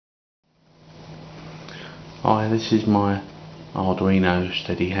Hi, this is my Arduino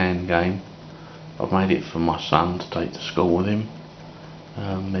Steady Hand Game. I've made it for my son to take to school with him.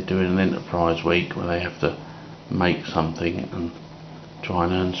 They're doing an enterprise week where they have to make something and try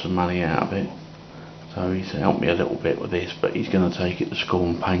and earn some money out of it. So he's helped me a little bit with this, but he's going to take it to school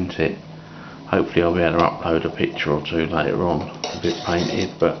and paint it. Hopefully I'll be able to upload a picture or two later on, a bit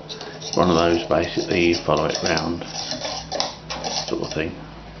painted, but it's one of those basically you follow it round sort of thing.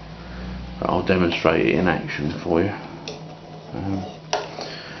 But I'll demonstrate it in action for you.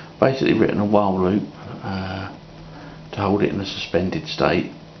 Basically written a while loop to hold it in a suspended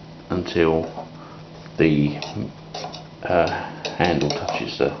state until the handle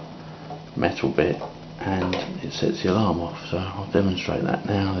touches the metal bit and it sets the alarm off. So I'll demonstrate that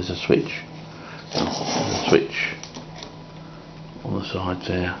now. There's a switch. There's a switch on the side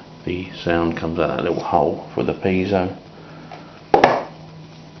there. The sound comes out that little hole for the piezo.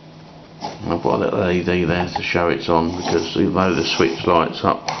 I've got a little LED there to show it's on, because although the switch lights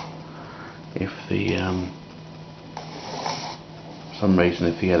up, if the for some reason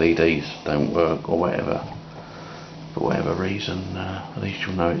if the LEDs don't work or whatever, for whatever reason, at least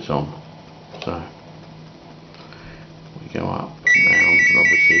you'll know it's on. So we go up and round, and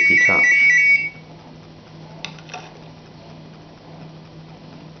obviously if you touch,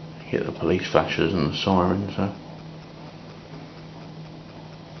 you get the police flashes and the sirens. So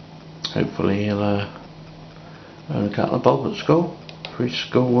hopefully he'll earn a couple of bob at school for his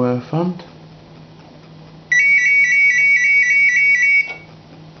school fund.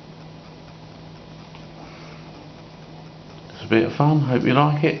 It's a bit of fun, hope you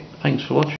like it. Thanks for watching.